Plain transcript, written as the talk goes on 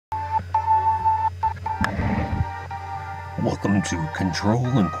Welcome to Control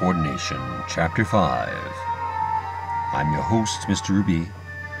and Coordination, Chapter 5. I'm your host, Mr. Ruby.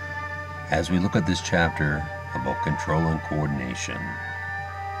 As we look at this chapter about control and coordination,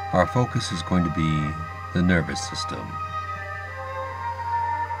 our focus is going to be the nervous system.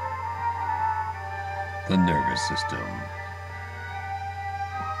 The nervous system.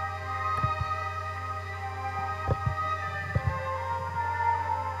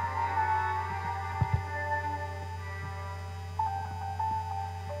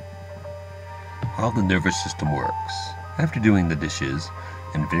 How the nervous system works. After doing the dishes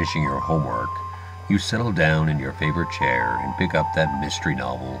and finishing your homework, you settle down in your favorite chair and pick up that mystery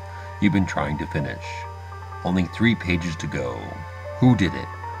novel you've been trying to finish. Only 3 pages to go. Who did it?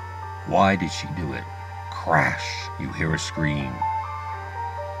 Why did she do it? Crash! You hear a scream.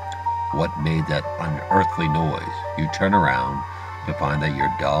 What made that unearthly noise? You turn around to find that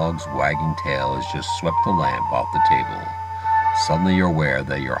your dog's wagging tail has just swept the lamp off the table. Suddenly you're aware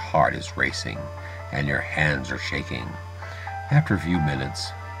that your heart is racing and your hands are shaking. After a few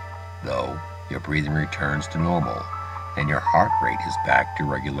minutes, though, your breathing returns to normal and your heart rate is back to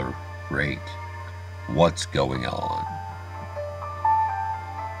regular rate. What's going on?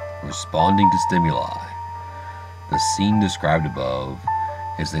 Responding to stimuli. The scene described above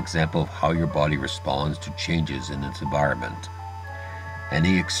is an example of how your body responds to changes in its environment.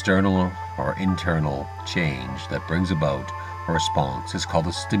 Any external or internal change that brings about a response is called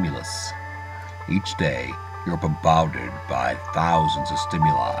a stimulus. Each day, you're bombarded by thousands of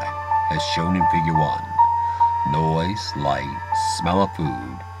stimuli, as shown in Figure 1. Noise, light, smell of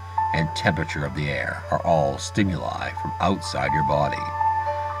food, and temperature of the air are all stimuli from outside your body.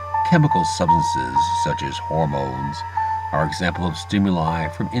 Chemical substances, such as hormones, are examples of stimuli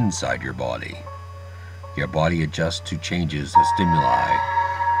from inside your body. Your body adjusts to changes of stimuli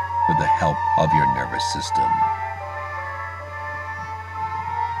with the help of your nervous system.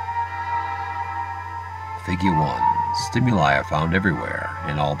 Figure 1. Stimuli are found everywhere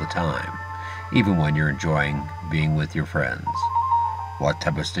and all the time, even when you're enjoying being with your friends. What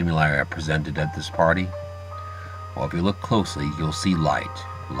type of stimuli are presented at this party? Well, if you look closely, you'll see light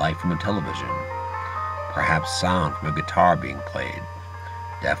from a television, perhaps sound from a guitar being played,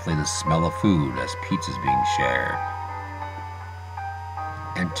 definitely the smell of food as pizza's being shared,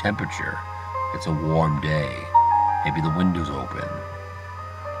 and temperature. It's a warm day, maybe the window's open.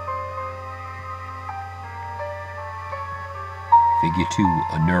 Figure 2,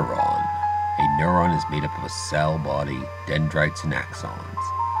 a neuron. A neuron is made up of a cell body, dendrites, and axons.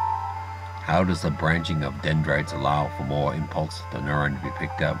 How does the branching of dendrites allow for more impulse of the neuron to be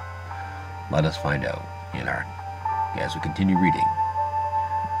picked up? Let us find out as we continue reading.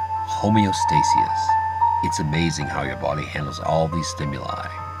 Homeostasis. It's amazing how your body handles all these stimuli.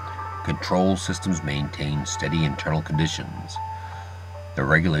 Control systems maintain steady internal conditions. The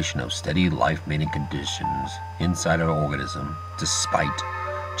regulation of steady life-maintaining conditions inside an organism, despite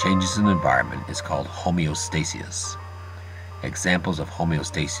changes in the environment, is called homeostasis. Examples of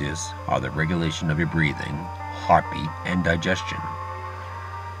homeostasis are the regulation of your breathing, heartbeat, and digestion.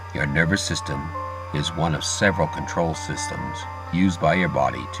 Your nervous system is one of several control systems used by your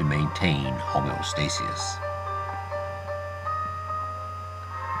body to maintain homeostasis.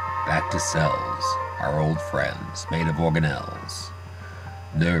 Back to cells, our old friends made of organelles.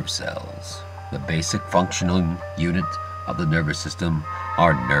 Nerve cells. The basic functioning unit of the nervous system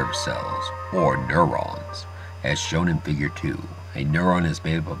are nerve cells, or neurons, as shown in Figure 2. A neuron is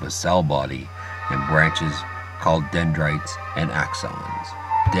made up of a cell body and branches called dendrites and axons.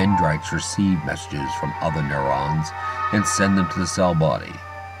 Dendrites receive messages from other neurons and send them to the cell body.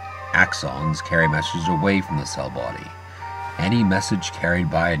 Axons carry messages away from the cell body. Any message carried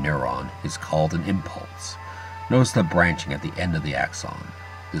by a neuron is called an impulse. Notice the branching at the end of the axon.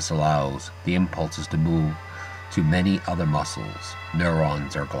 This allows the impulses to move to many other muscles,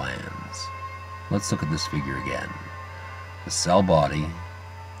 neurons, or glands. Let's look at this figure again. The cell body,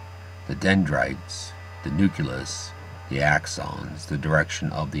 the dendrites, the nucleus, the axons, the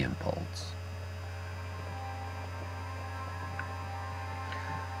direction of the impulse.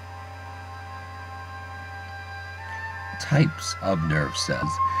 Types of nerve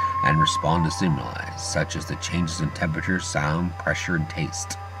cells and respond to stimuli, such as the changes in temperature, sound, pressure, and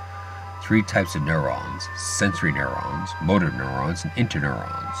taste. 3 types of neurons: sensory neurons, motor neurons, and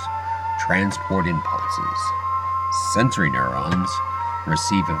interneurons. Transport impulses. Sensory neurons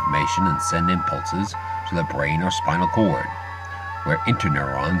receive information and send impulses to the brain or spinal cord, where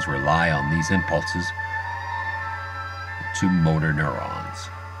interneurons rely on these impulses to motor neurons.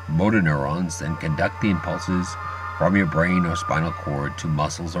 Motor neurons then conduct the impulses from your brain or spinal cord to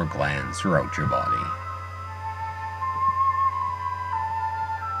muscles or glands throughout your body.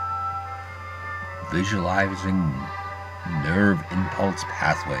 Visualizing Nerve Impulse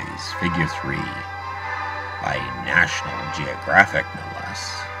Pathways, Figure 3, by National Geographic, no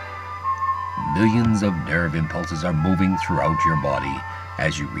less. Millions of nerve impulses are moving throughout your body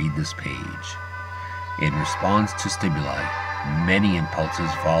as you read this page. In response to stimuli, many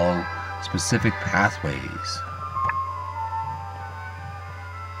impulses follow specific pathways.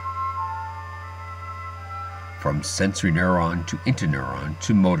 From sensory neuron to interneuron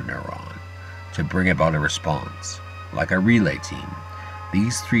to motor neuron, to bring about a response. Like a relay team,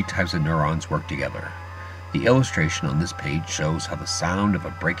 these three types of neurons work together. The illustration on this page shows how the sound of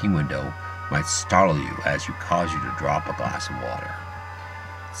a breaking window might startle you as you cause you to drop a glass of water.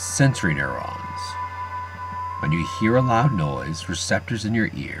 Sensory neurons. When you hear a loud noise, receptors in your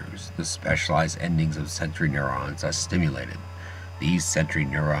ears, the specialized endings of sensory neurons, are stimulated. These sensory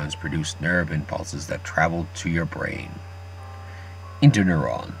neurons produce nerve impulses that travel to your brain.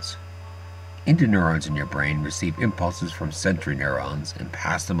 Interneurons. Interneurons in your brain receive impulses from sensory neurons and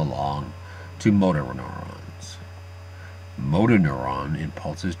pass them along to motor neurons. Motor neuron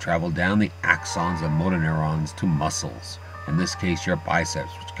impulses travel down the axons of motor neurons to muscles, in this case your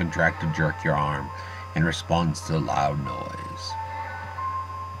biceps, which contract to jerk your arm in response to loud noise.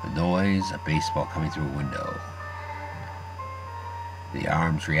 The noise, a baseball coming through a window. The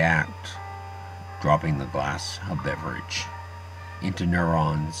arms react, dropping the glass of beverage.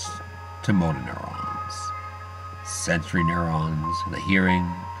 Interneurons to motor neurons. Sensory neurons, the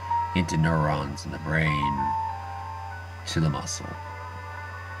hearing, interneurons in the brain, to the muscle.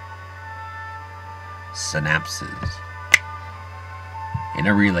 Synapses. In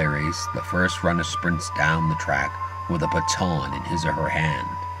a relay race, the first runner sprints down the track with a baton in his or her hand.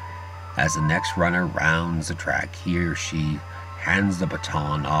 As the next runner rounds the track, he or she hands the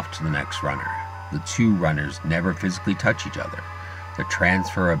baton off to the next runner. The two runners never physically touch each other. The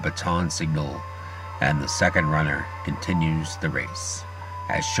transfer of baton signal and the second runner continues the race.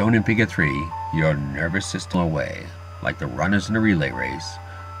 As shown in Figure 3, your nervous system away. Like the runners in a relay race,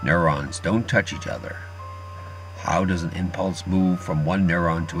 neurons don't touch each other. How does an impulse move from one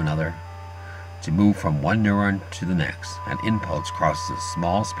neuron to another? To move from one neuron to the next, an impulse crosses a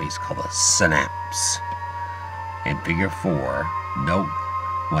small space called a synapse. In Figure 4, note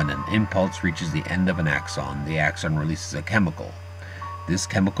when an impulse reaches the end of an axon, the axon releases a chemical. This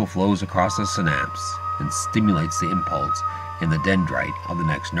chemical flows across the synapse and stimulates the impulse in the dendrite of the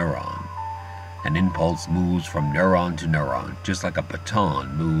next neuron. An impulse moves from neuron to neuron, just like a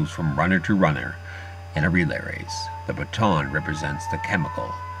baton moves from runner to runner in a relay race. The baton represents the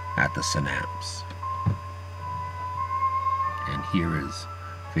chemical at the synapse. And here is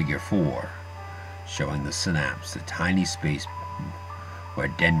Figure 4, showing the synapse, the tiny space where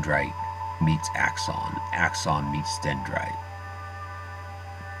dendrite meets axon, axon meets dendrite.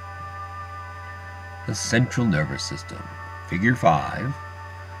 The central nervous system. Figure 5,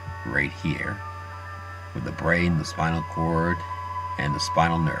 right here, with the brain, the spinal cord, and the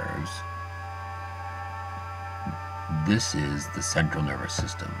spinal nerves. This is the central nervous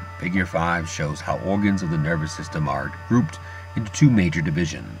system. Figure 5 shows how organs of the nervous system are grouped into two major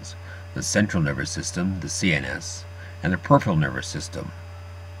divisions: the central nervous system, the CNS, and the peripheral nervous system.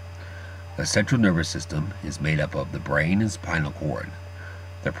 The central nervous system is made up of the brain and spinal cord.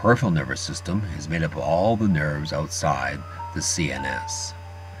 The peripheral nervous system is made up of all the nerves outside the CNS.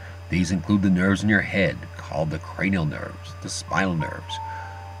 These include the nerves in your head, called the cranial nerves, the spinal nerves,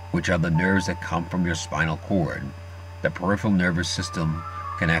 which are the nerves that come from your spinal cord. The peripheral nervous system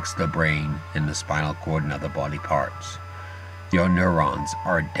connects the brain and the spinal cord and other body parts. Your neurons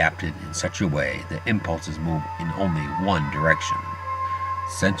are adapted in such a way that impulses move in only one direction.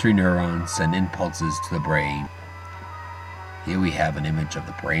 Sensory neurons send impulses to the brain. Here we have an image of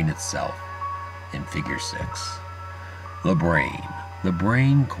the brain itself in Figure 6. The brain. The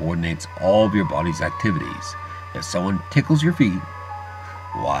brain coordinates all of your body's activities. If someone tickles your feet,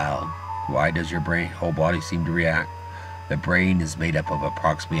 why does your whole body seem to react? The brain is made up of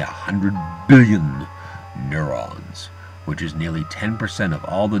approximately 100 billion neurons, which is nearly 10% of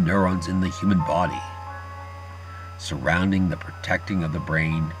all the neurons in the human body. Surrounding the protecting of the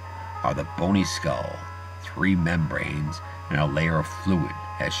brain are the bony skull, 3 membranes, and a layer of fluid,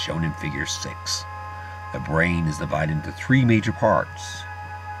 as shown in Figure 6. The brain is divided into 3 major parts: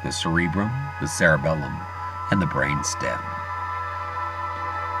 the cerebrum, the cerebellum, and the brain stem.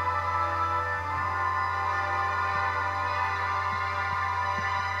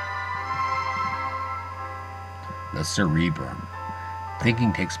 The cerebrum.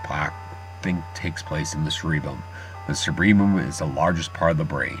 Thinking takes place in the cerebrum. The cerebrum is the largest part of the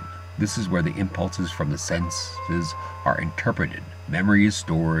brain. This is where the impulses from the senses are interpreted, memory is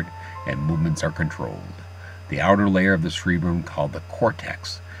stored, and movements are controlled. The outer layer of the cerebrum, called the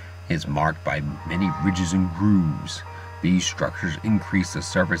cortex, is marked by many ridges and grooves. These structures increase the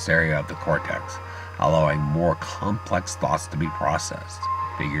surface area of the cortex, allowing more complex thoughts to be processed.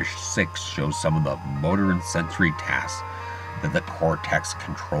 Figure 6 shows some of the motor and sensory tasks that the cortex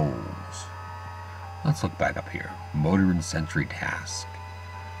controls. Let's look back up here. Motor and sensory task.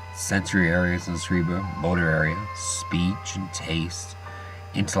 Sensory areas in the cerebrum, motor area, speech and taste,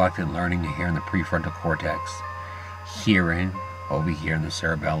 intellect and learning here in the prefrontal cortex, hearing over here in the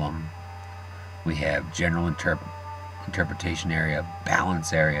cerebellum. We have general interpretation area,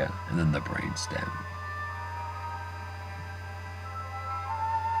 balance area, and then the brain stem.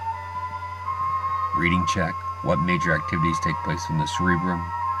 Reading check. What major activities take place in the cerebrum?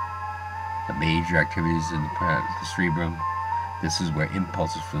 The major activities in the cerebrum. This is where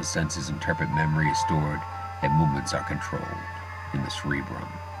impulses from the senses interpret, memory is stored, and movements are controlled in the cerebrum.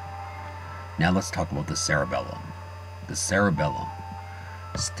 Now let's talk about the cerebellum. The cerebellum.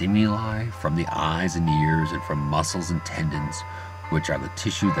 Stimuli from the eyes and ears and from muscles and tendons, which are the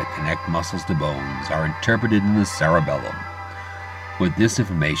tissue that connect muscles to bones, are interpreted in the cerebellum. With this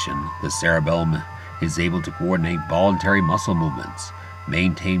information, the cerebellum is able to coordinate voluntary muscle movements,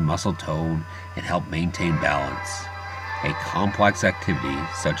 maintain muscle tone, and help maintain balance. A complex activity,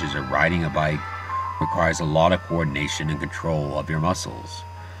 such as riding a bike, requires a lot of coordination and control of your muscles.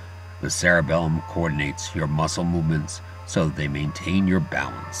 The cerebellum coordinates your muscle movements so that they maintain your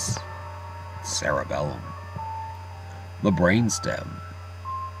balance. Cerebellum. The brainstem.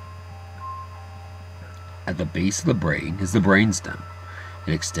 At the base of the brain is the brainstem.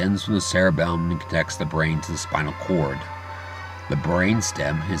 It extends from the cerebellum and connects the brain to the spinal cord. The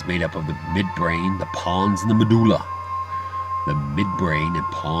brainstem is made up of the midbrain, the pons, and the medulla. The midbrain and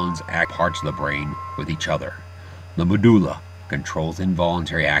pons act parts of the brain with each other. The medulla controls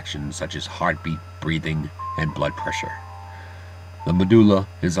involuntary actions such as heartbeat, breathing, and blood pressure. The medulla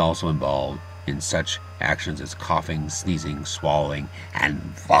is also involved in such actions as coughing, sneezing, swallowing, and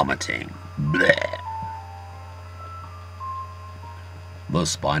vomiting. Blech. The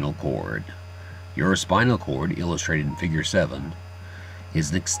spinal cord. Your spinal cord, illustrated in Figure 7, is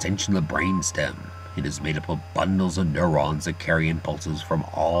an extension of the brain stem. It is made up of bundles of neurons that carry impulses from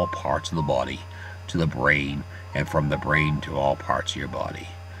all parts of the body to the brain, and from the brain to all parts of your body.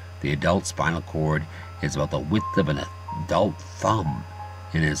 The adult spinal cord is about the width of an adult thumb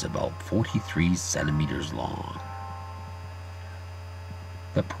and is about 43 centimeters long.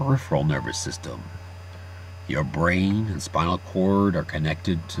 The peripheral nervous system. Your brain and spinal cord are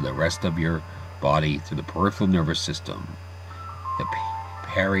connected to the rest of your body through the peripheral nervous system. The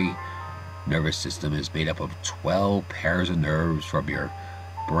nervous system is made up of 12 pairs of nerves from your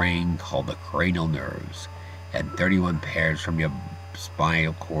brain called the cranial nerves and 31 pairs from your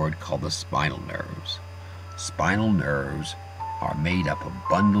spinal cord called the spinal nerves. Spinal nerves are made up of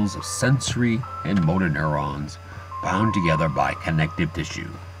bundles of sensory and motor neurons bound together by connective tissue.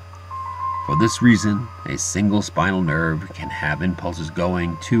 For this reason, a single spinal nerve can have impulses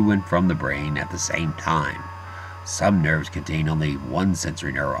going to and from the brain at the same time. Some nerves contain only one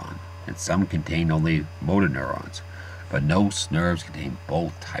sensory neuron, and some contain only motor neurons, but most nerves contain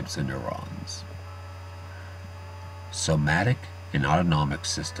both types of neurons. Somatic and autonomic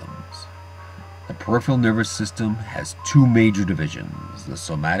systems. The peripheral nervous system has two major divisions. The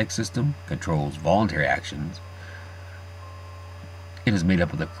somatic system controls voluntary actions. It is made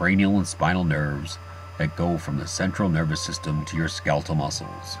up of the cranial and spinal nerves that go from the central nervous system to your skeletal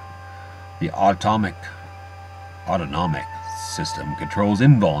muscles. The autonomic system controls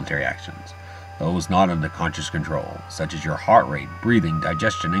involuntary actions, those not under conscious control, such as your heart rate, breathing,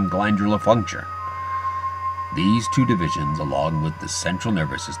 digestion, and glandular function. These two divisions, along with the central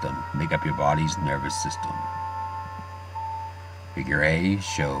nervous system, make up your body's nervous system. Figure A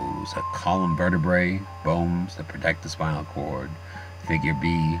shows a column vertebrae, bones that protect the spinal cord. Figure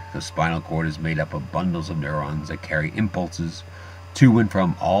B, the spinal cord is made up of bundles of neurons that carry impulses to and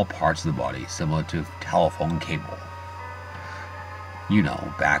from all parts of the body, similar to a telephone cable. You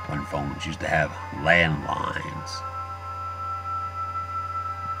know, back when phones used to have landlines.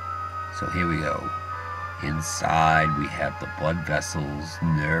 So here we go. Inside we have the blood vessels,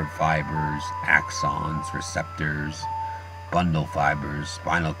 nerve fibers, axons, receptors, bundle fibers,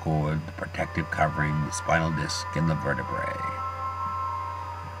 spinal cord, the protective covering, the spinal disc, and the vertebrae.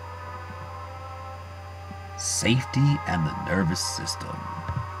 Safety and the nervous system.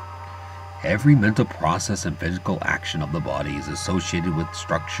 Every mental process and physical action of the body is associated with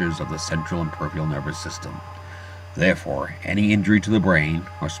structures of the central and peripheral nervous system. Therefore, any injury to the brain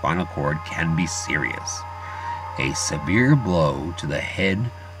or spinal cord can be serious. A severe blow to the head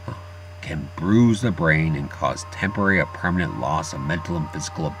can bruise the brain and cause temporary or permanent loss of mental and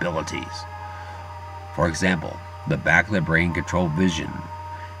physical abilities. For example, the back of the brain controls vision.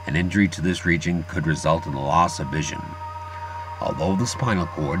 An injury to this region could result in the loss of vision. Although the spinal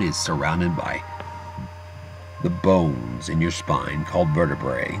cord is surrounded by the bones in your spine called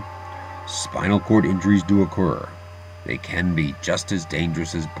vertebrae, spinal cord injuries do occur. They can be just as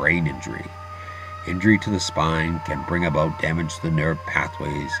dangerous as brain injury. Injury to the spine can bring about damage to the nerve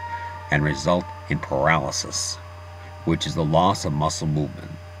pathways and result in paralysis, which is the loss of muscle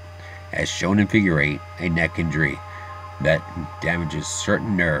movement. As shown in Figure 8, a neck injury that damages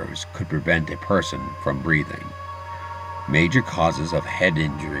certain nerves could prevent a person from breathing. Major causes of head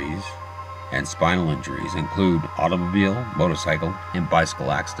injuries and spinal injuries include automobile, motorcycle, and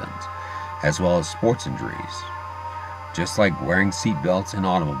bicycle accidents, as well as sports injuries. Just like wearing seat belts in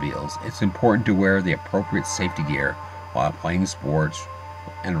automobiles, it's important to wear the appropriate safety gear while playing sports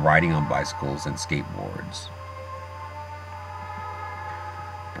and riding on bicycles and skateboards.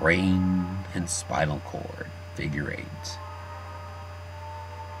 Brain and spinal cord, Figure 8.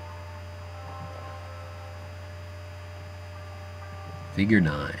 Figure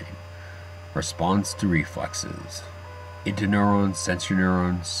 9. Response to reflexes. Interneurons, sensory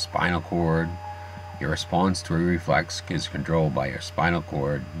neurons, spinal cord. Your response to a reflex is controlled by your spinal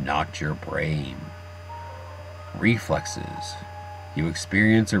cord, not your brain. Reflexes. You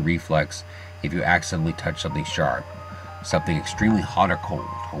experience a reflex if you accidentally touch something sharp, something extremely hot or cold,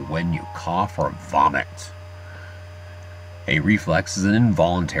 or when you cough or vomit. A reflex is an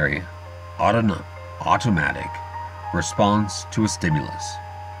involuntary, automatic response to a stimulus.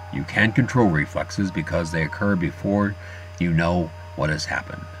 You can control reflexes because they occur before you know what has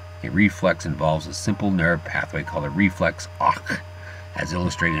happened. A reflex involves a simple nerve pathway called a reflex arc, as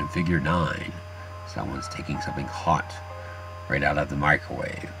illustrated in Figure 9. Someone's taking something hot right out of the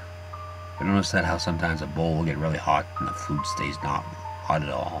microwave. You notice that how sometimes a bowl will get really hot and the food stays not hot at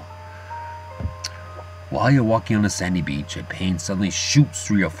all. While you're walking on a sandy beach, a pain suddenly shoots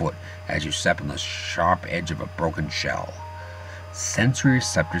through your foot as you step on the sharp edge of a broken shell. Sensory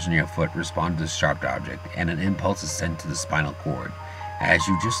receptors in your foot respond to the sharp object, and an impulse is sent to the spinal cord. As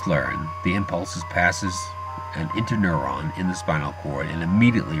you just learned, the impulse passes an interneuron in the spinal cord and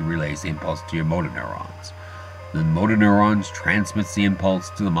immediately relays the impulse to your motor neurons. The motor neurons transmits the impulse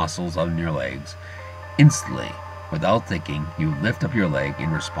to the muscles on your legs. Instantly, without thinking, you lift up your leg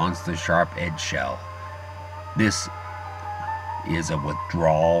in response to the sharp-edged shell. This is a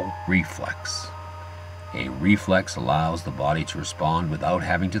withdrawal reflex. A reflex allows the body to respond without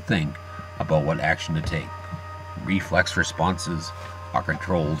having to think about what action to take. Reflex responses are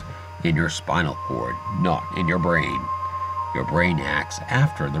controlled in your spinal cord, not in your brain. Your brain acts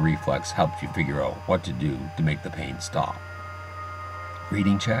after the reflex helps you figure out what to do to make the pain stop.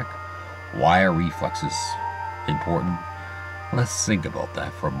 Reading check. Why are reflexes important? Let's think about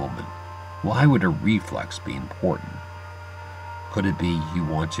that for a moment. Why would a reflex be important? Could it be you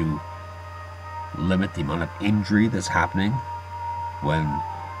want to limit the amount of injury that's happening when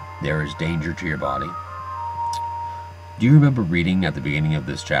there is danger to your body? Do you remember reading at the beginning of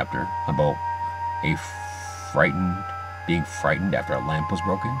this chapter about being frightened after a lamp was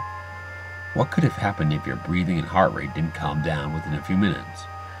broken? What could have happened if your breathing and heart rate didn't calm down within a few minutes?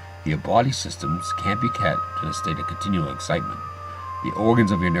 Your body systems can't be kept in a state of continual excitement. The organs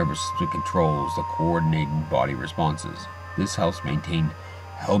of your nervous system controls the coordinated body responses. This helps maintain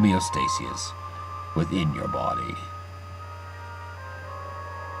homeostasis within your body.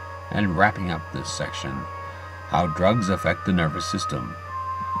 And wrapping up this section, how drugs affect the nervous system.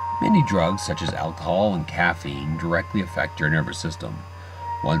 Many drugs, such as alcohol and caffeine, directly affect your nervous system.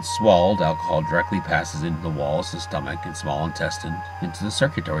 Once swallowed, alcohol directly passes into the walls of the stomach and small intestine into the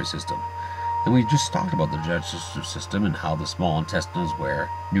circulatory system. And we just talked about the digestive system and how the small intestine is where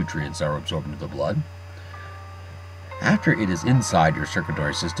nutrients are absorbed into the blood. After it is inside your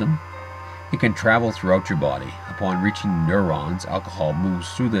circulatory system, it can travel throughout your body. Upon reaching neurons, alcohol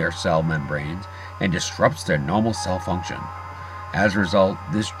moves through their cell membranes and disrupts their normal cell function. As a result,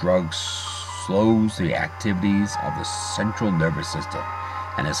 this drug slows the activities of the central nervous system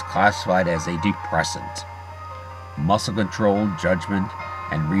and is classified as a depressant. Muscle control, judgment,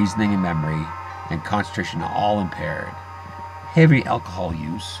 and reasoning and memory and concentration are all impaired. Heavy alcohol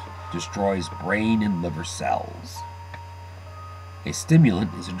use destroys brain and liver cells. A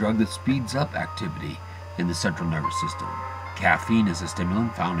stimulant is a drug that speeds up activity in the central nervous system. Caffeine is a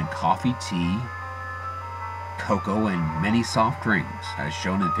stimulant found in coffee, tea, cocoa, and many soft drinks, as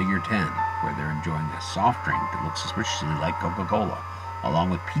shown in Figure 10. where they're enjoying a soft drink that looks suspiciously like Coca-Cola, along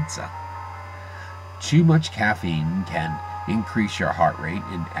with pizza. Too much caffeine can increase your heart rate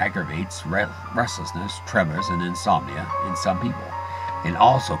and aggravates restlessness, tremors, and insomnia in some people, and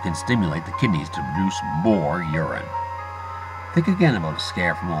also can stimulate the kidneys to produce more urine. Think again about a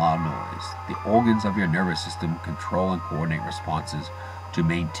scare from a loud noise. The organs of your nervous system control and coordinate responses to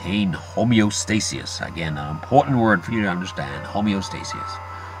maintain homeostasis. Again, an important word for you to understand, homeostasis,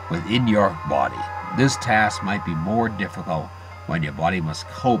 within your body. This task might be more difficult when your body must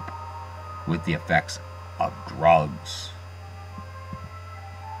cope with the effects of drugs.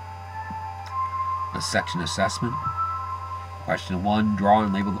 A section assessment. Question 1, draw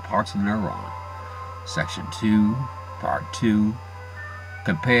and label the parts of the neuron. Section 2, Part 2,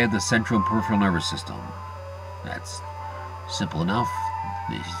 compare the central and peripheral nervous system. That's simple enough.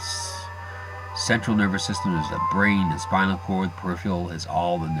 The central nervous system is the brain and spinal cord. Peripheral is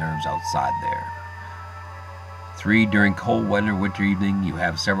all the nerves outside there. 3, during cold weather, winter evening, you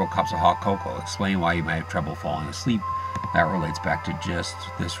have several cups of hot cocoa. Explain why you might have trouble falling asleep. That relates back to just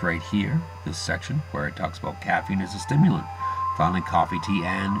this right here, this section, where it talks about caffeine as a stimulant. Finally, coffee, tea,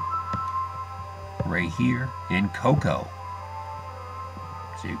 and right here in cocoa.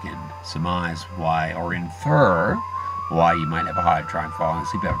 So you can surmise why, or infer why you might have a hard time falling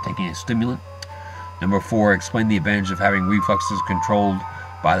asleep after taking a stimulant. Number 4, explain the advantage of having reflexes controlled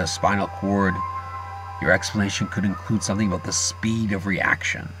by the spinal cord. Your explanation could include something about the speed of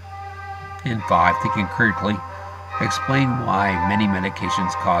reaction. And 5, thinking critically, explain why many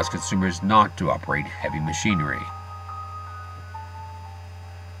medications cause consumers not to operate heavy machinery.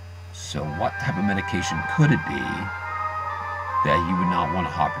 So what type of medication could it be that you would not want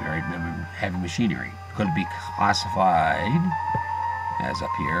to operate heavy machinery? Could it be classified, as up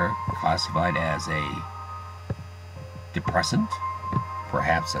here, classified as a depressant?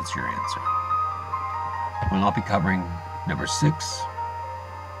 Perhaps that's your answer. We'll not be covering number 6,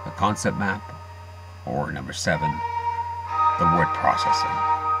 the concept map, or number 7, the word processing.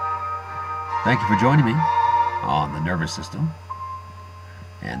 Thank you for joining me on the nervous system.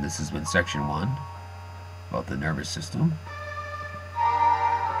 And this has been section 1 about the nervous system.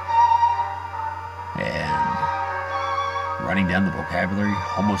 And running down the vocabulary: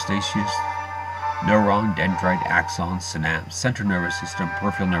 homeostasis, neuron, dendrite, axon, synapse, central nervous system,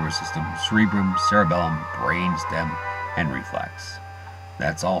 peripheral nervous system, cerebrum, cerebellum, brain stem, and reflex.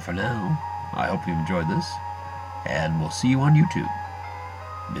 That's all for now. I hope you enjoyed this, and we'll see you on YouTube.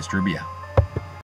 Mr. B out.